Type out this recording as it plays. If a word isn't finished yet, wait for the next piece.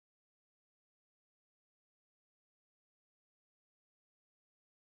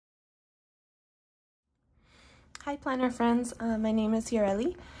Hi planner friends, my name is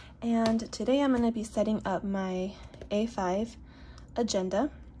Yareli, and today I'm going to be setting up my A5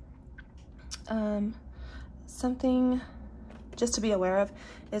 agenda. Something just to be aware of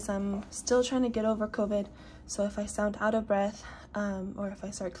is I'm still trying to get over COVID, so if I sound out of breath or if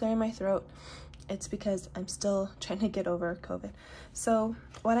I start clearing my throat, it's because I'm still trying to get over COVID. So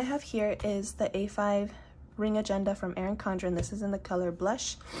what I have here is the A5 ring agenda from Erin Condren. This is in the color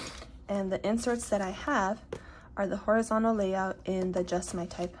blush, and the inserts that I have are the horizontal layout in the Just My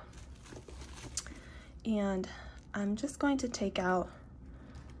Type. And I'm just going to take out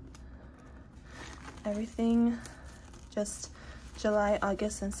everything, just July,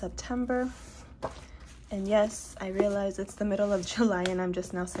 August, and September. And yes, I realize it's the middle of July and I'm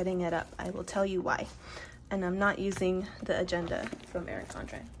just now setting it up. I will tell you why. And I'm not using the agenda from Erin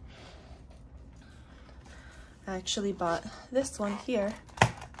Condren. I actually bought this one here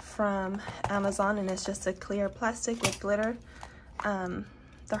from Amazon, and it's just a clear plastic with glitter. The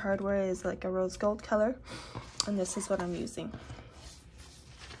hardware is like a rose gold color, and this is what I'm using.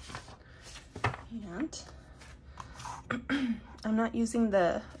 And I'm not using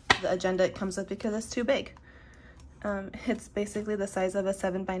the agenda it comes with because it's too big. It's basically the size of a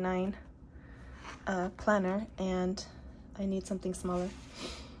 7x9 planner, and I need something smaller.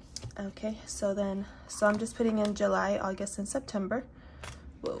 Okay, so I'm just putting in July, August, and September.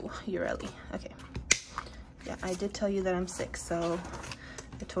 Whoa, Yareli. Okay. Yeah, I did tell you that I'm sick, so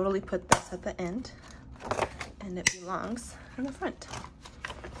I totally put this at the end, and it belongs in the front.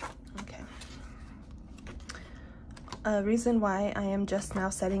 Okay. A reason why I am just now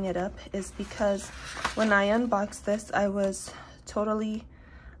setting it up is because when I unboxed this, I was totally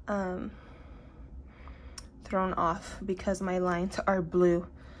thrown off because my lines are blue.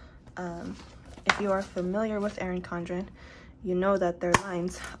 If you are familiar with Erin Condren, you know that their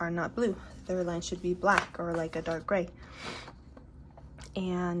lines are not blue. Their lines should be black or like a dark gray.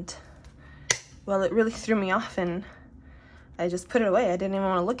 And well, it really threw me off, and I just put it away. I didn't even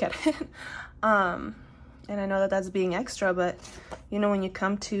want to look at it. And I know that that's being extra, but you know, when you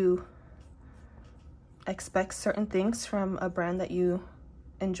come to expect certain things from a brand that you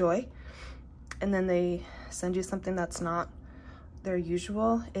enjoy, and then they send you something that's not their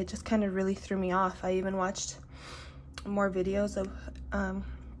usual, it just kind of really threw me off. I even watched more videos of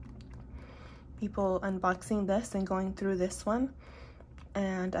people unboxing this and going through this one,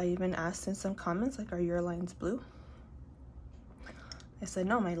 and I even asked in some comments, like, are your lines blue? I said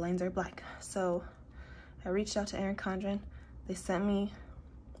no, my lines are black. So I reached out to Erin Condren. They sent me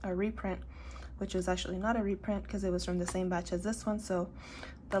a reprint, which was actually not a reprint because it was from the same batch as this one, so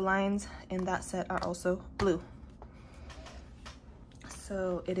the lines in that set are also blue.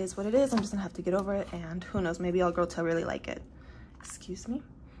 So it is what it is. I'm just gonna have to get over it, and who knows, maybe I'll grow to really like it. Excuse me.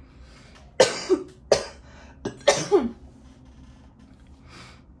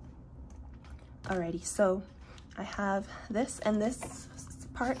 Alrighty, so I have this, and this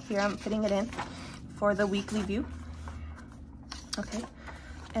part here, I'm putting it in for the weekly view. Okay,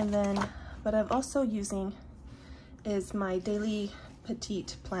 and then what I'm also using is my daily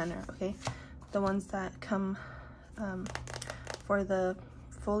petite planner, okay? The ones that come for the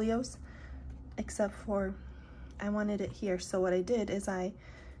folios, except for I wanted it here. So what I did is I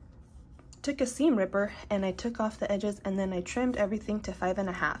took a seam ripper and I took off the edges, and then I trimmed everything to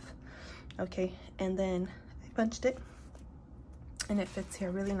 5.5. Okay, and then I punched it, and it fits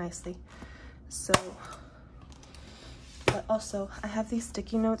here really nicely. So, but also I have these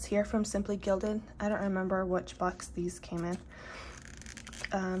sticky notes here from Simply Gilded. I don't remember which box these came in.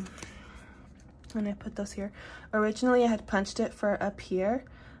 And I put those here. Originally I had punched it for up here,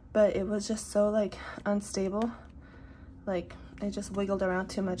 but it was just so like unstable, like it just wiggled around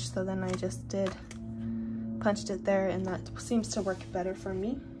too much, so then I just punched it there, and that seems to work better for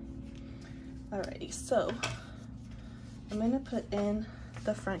me. Alrighty, so I'm gonna put in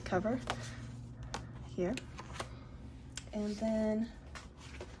the front cover here, and then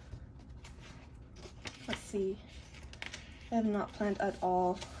let's see, I have not planned at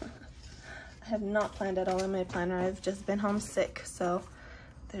all. I have not planned at all in my planner. I've just been homesick, so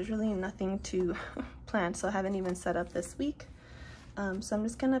there's really nothing to plan, so I haven't even set up this week. So I'm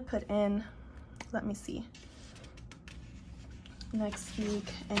just gonna put in, let me see, next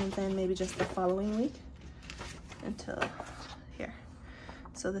week, and then maybe just the following week until here.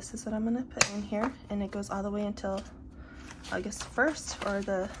 So this is what I'm gonna put in here, and it goes all the way until August 1st, or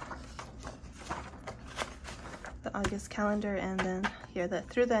the August calendar, and then here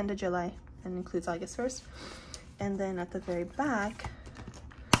through the end of July, and includes August 1st. And then at the very back,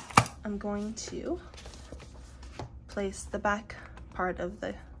 I'm going to place the back part of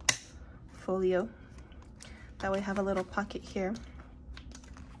the folio That way I have a little pocket here.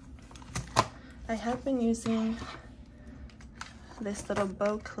 I have been using this little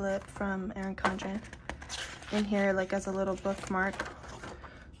bow clip from Erin Condren in here like as a little bookmark.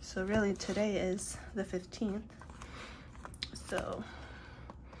 So really today is the 15th. So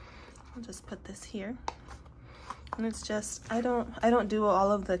I'll just put this here. And it's just, I don't do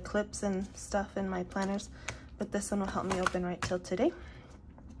all of the clips and stuff in my planners, but this one will help me open right till today.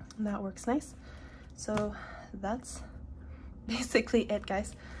 And that works nice. So that's basically it,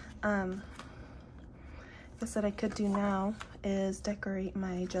 guys. Guess what I could do now is decorate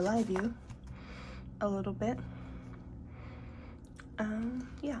my July view a little bit.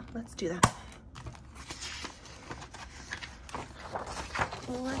 Yeah, let's do that.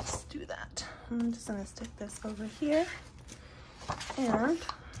 Let's do that. I'm just gonna stick this over here, and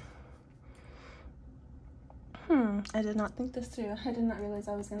I did not think this through. I did not realize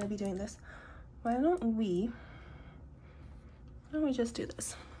I was gonna be doing this. Why don't we just do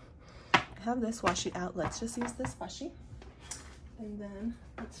this? I have this washi out. Let's just use this washi, and then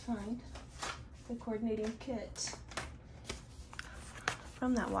let's find the coordinating kit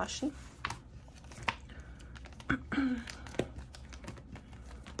from that washi.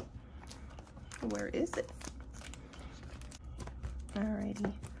 Where is it?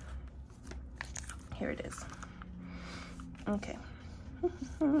 Alrighty, here it is. Okay,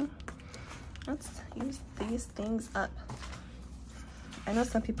 let's use these things up. I know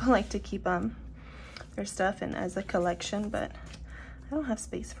some people like to keep their stuff in as a collection, but I don't have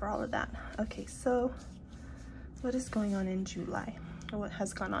space for all of that. Okay, so what is going on in July? Or what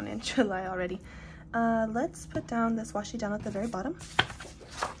has gone on in July already? Let's put down this washi down at the very bottom.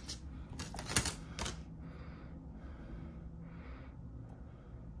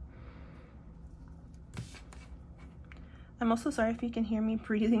 I'm also sorry if you can hear me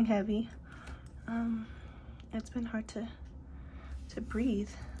breathing heavy. It's been hard to breathe,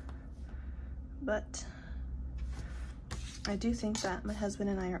 but I do think that my husband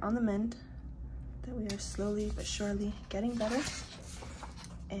and I are on the mend, that we are slowly but surely getting better,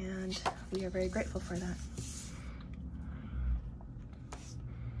 and we are very grateful for that.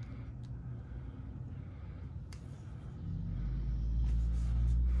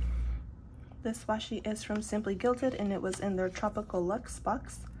 This washi is from Simply Gilded, and it was in their Tropical Luxe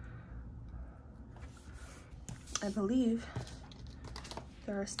box. I believe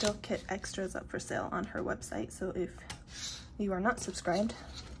there are still kit extras up for sale on her website, so if you are not subscribed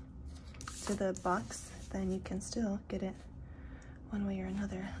to the box, then you can still get it one way or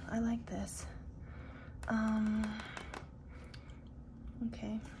another. I like this.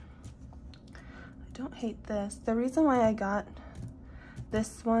 Okay. I don't hate this. The reason why I got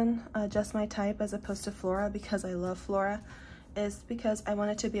this one, Just My Type, as opposed to Flora, because I love Flora, is because I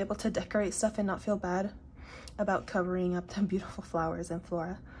wanted to be able to decorate stuff and not feel bad about covering up the beautiful flowers in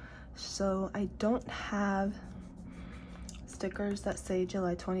Flora. So I don't have stickers that say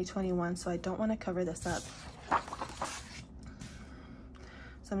July 2021, so I don't want to cover this up.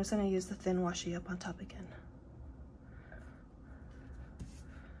 So I'm just going to use the thin washi up on top again.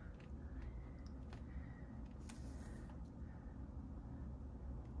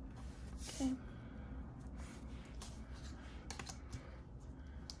 Okay.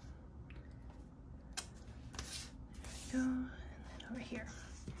 There we go, and then over here.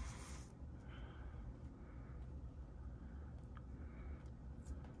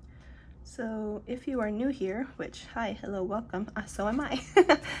 So if you are new here, which, hi, hello, welcome, so am I.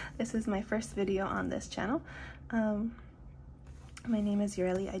 This is my first video on this channel. My name is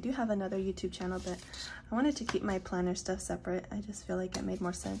Yureli. I do have another YouTube channel, but I wanted to keep my planner stuff separate. I just feel like it made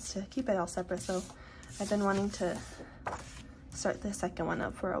more sense to keep it all separate, so I've been wanting to start the second one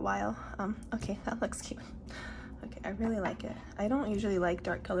up for a while. Okay, that looks cute. Okay, I really like it. I don't usually like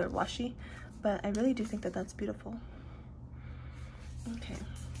dark colored washi, but I really do think that that's beautiful. Okay.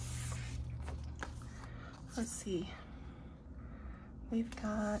 Let's see. We've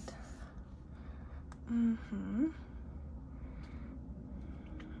got, I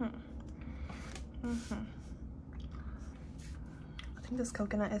think this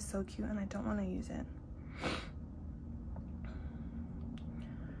coconut is so cute and I don't want to use it.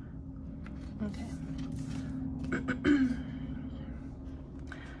 Okay.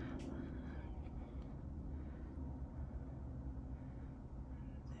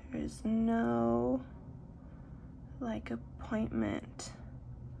 There's no like appointment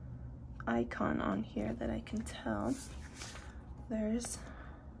icon on here that I can tell. This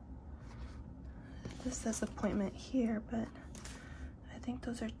says appointment here, but I think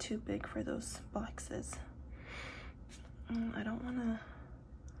those are too big for those boxes. I don't want to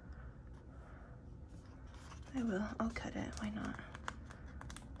I will. I'll cut it. Why not?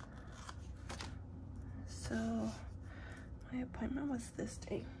 So my appointment was this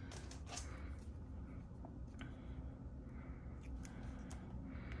day.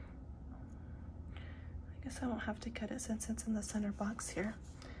 I guess I won't have to cut it since it's in the center box here.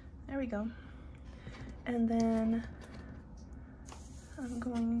 There we go. And then I'm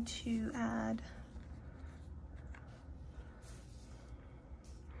going to add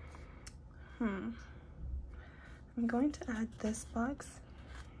I'm going to add this box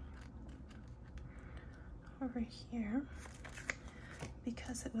over here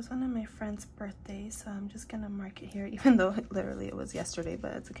because it was one of my friend's birthdays, so I'm just gonna mark it here, even though literally it was yesterday,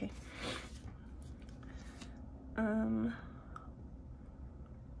 but it's okay.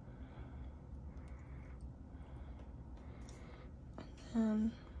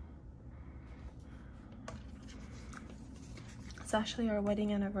 And it's actually our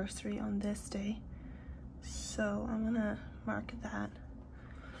wedding anniversary on this day, so I'm gonna mark that.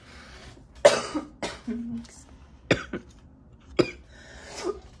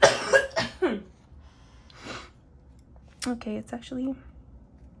 Okay, it's actually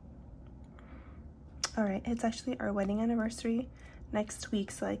it's actually our wedding anniversary next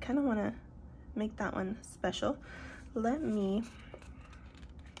week, so I kind of want to make that one special. Let me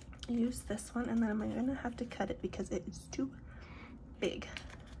use this one, and then I'm gonna have to cut it because it is too big.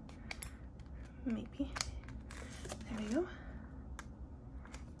 Maybe. There we go.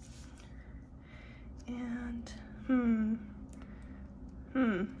 And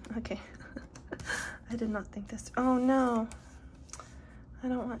okay. I did not think this. Oh no, I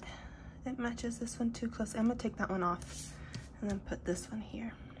don't want it. Matches this one too close. I'm gonna take that one off and then put this one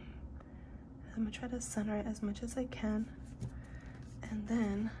here. I'm gonna try to center it as much as I can, and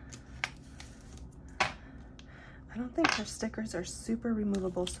then I don't think her stickers are super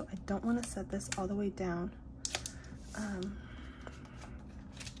removable, so I don't want to set this all the way down.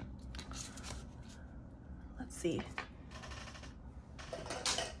 Let's see.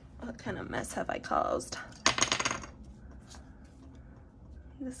 What kind of mess have I caused?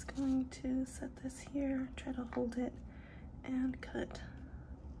 I'm just going to set this here, try to hold it, and cut.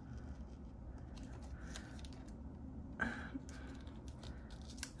 There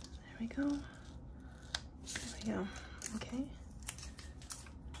we go. There we go. Okay.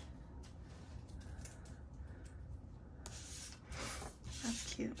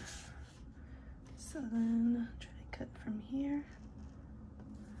 That's cute. So then try to cut from here.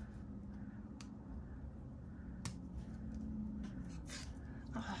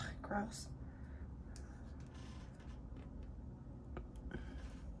 Oh, gross.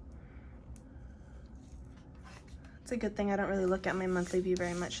 It's a good thing I don't really look at my monthly view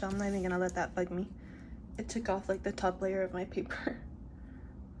very much, so I'm not even gonna let that bug me. It took off like the top layer of my paper.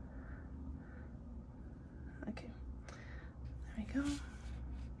 Okay, there we go.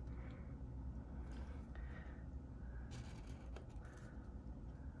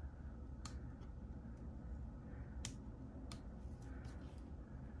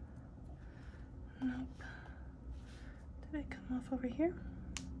 Nope. Did it come off over here?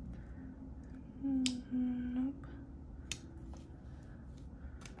 Nope.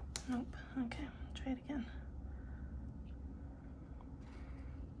 Nope. Okay, try it again.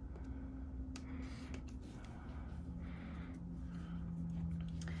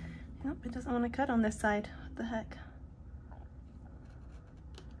 Nope, it doesn't want to cut on this side. What the heck?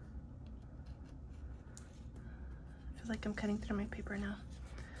 Feels like I'm cutting through my paper now.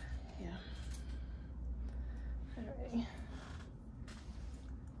 Yeah. Alrighty.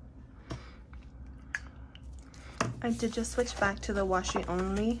 I did just switch back to the washi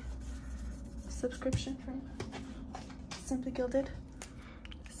only subscription from Simply Gilded.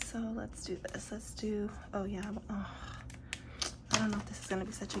 So let's do this. Let's do, oh yeah, oh, I don't know if this is gonna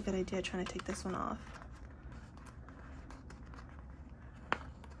be such a good idea trying to take this one off.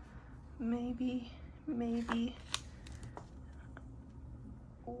 Maybe.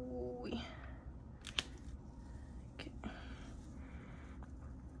 Ooh. Okay.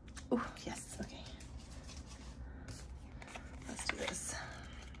 Oh, yes, okay. Let's do this.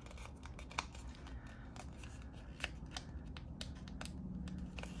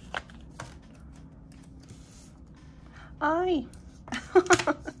 Aye.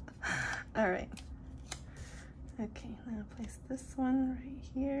 All right. Okay, now place this one right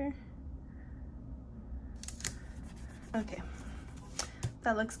here. Okay,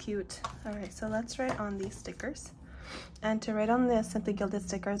 that looks cute. All right, so let's write on these stickers. And to write on the Simply Gilded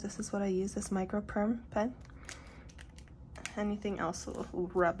stickers, this is what I use, this micro perm pen. Anything else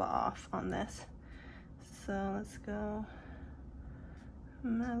will rub off on this. So let's go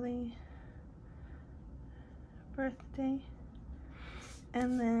Melly birthday.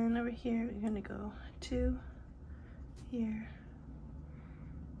 And then over here, we're gonna go to year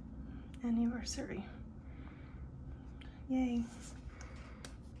anniversary. Yay.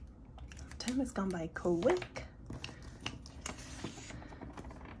 Time has gone by quick.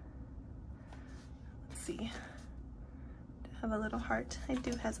 Let's see. Do I have a little heart? I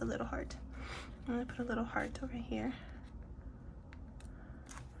do has a little heart. I'm gonna put a little heart over here.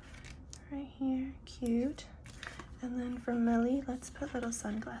 Right here, cute. And then for Melly, let's put little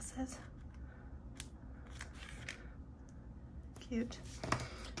sunglasses. Cute.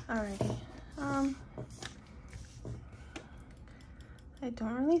 Alrighty. I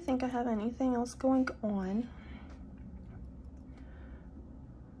don't really think I have anything else going on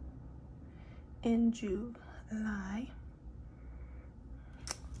in July.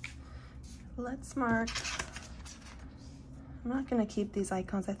 Let's mark. I'm not gonna keep these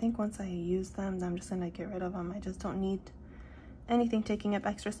icons. I think once I use them, I'm just gonna get rid of them. I just don't need anything taking up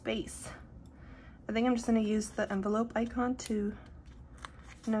extra space. I think I'm just gonna use the envelope icon to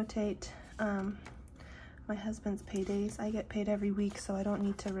notate my husband's paydays. I get paid every week, so I don't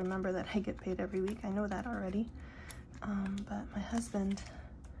need to remember that I get paid every week. I know that already. But my husband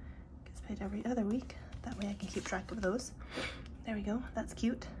gets paid every other week. That way I can keep track of those. There we go, that's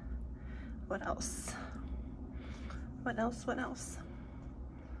cute. What else? What else? What else?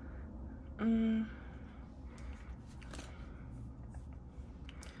 I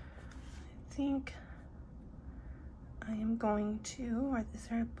think I am going to, or is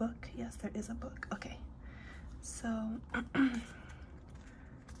there a book? Yes, there is a book. Okay, so I'm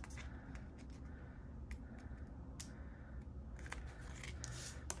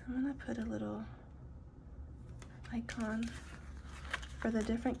gonna put a little icon for the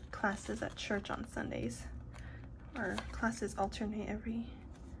different classes at church on Sundays. Our classes alternate every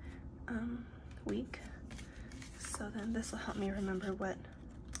week, so then this will help me remember what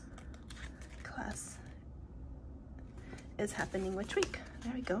class is happening which week.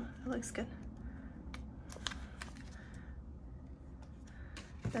 There we go, that looks good.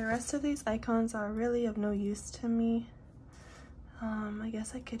 The rest of these icons are really of no use to me. I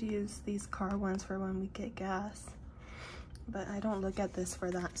guess I could use these car ones for when we get gas, but I don't look at this for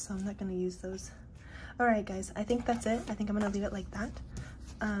that, so I'm not going to use those. All right, guys, I think that's it. I think I'm gonna leave it like that.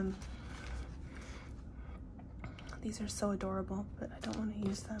 These are so adorable, but I don't want to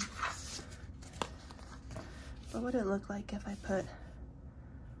use them. What would it look like if I put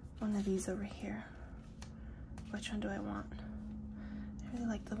one of these over here? Which one do I want? I really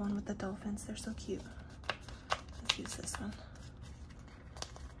like the one with the dolphins. They're so cute. Let's use this one.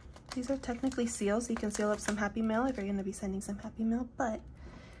 These are technically seals. You can seal up some happy mail if you're going to be sending some happy mail, but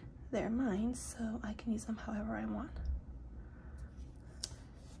they're mine, so I can use them however I want.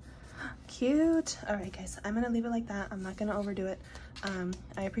 Cute. All right, guys, I'm gonna leave it like that. I'm not gonna overdo it.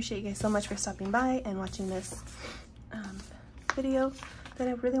 I appreciate you guys so much for stopping by and watching this video that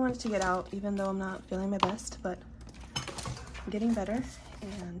I really wanted to get out, even though I'm not feeling my best, but I'm getting better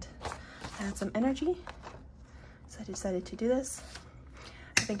and I had some energy, so I decided to do this.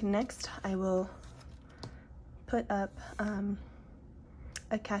 I think next I will put up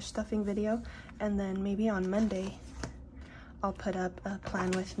a cash stuffing video, and then maybe on Monday I'll put up a plan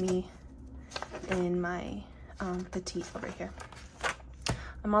with me in my petite over here.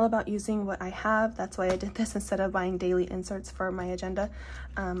 I'm all about using what I have. That's why I did this instead of buying daily inserts for my agenda.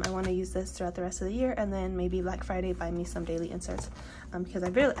 I want to use this throughout the rest of the year, and then maybe Black Friday buy me some daily inserts, because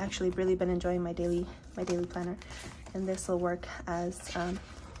I've really been enjoying my daily planner, and this will work as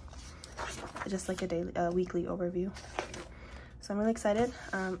just like a weekly overview. So I'm really excited.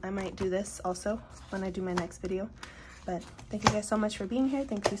 I might do this also when I do my next video. But thank you guys so much for being here.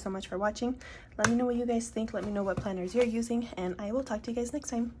 Thank you so much for watching. Let me know what you guys think. Let me know what planners you're using. And I will talk to you guys next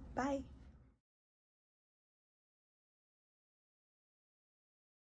time. Bye.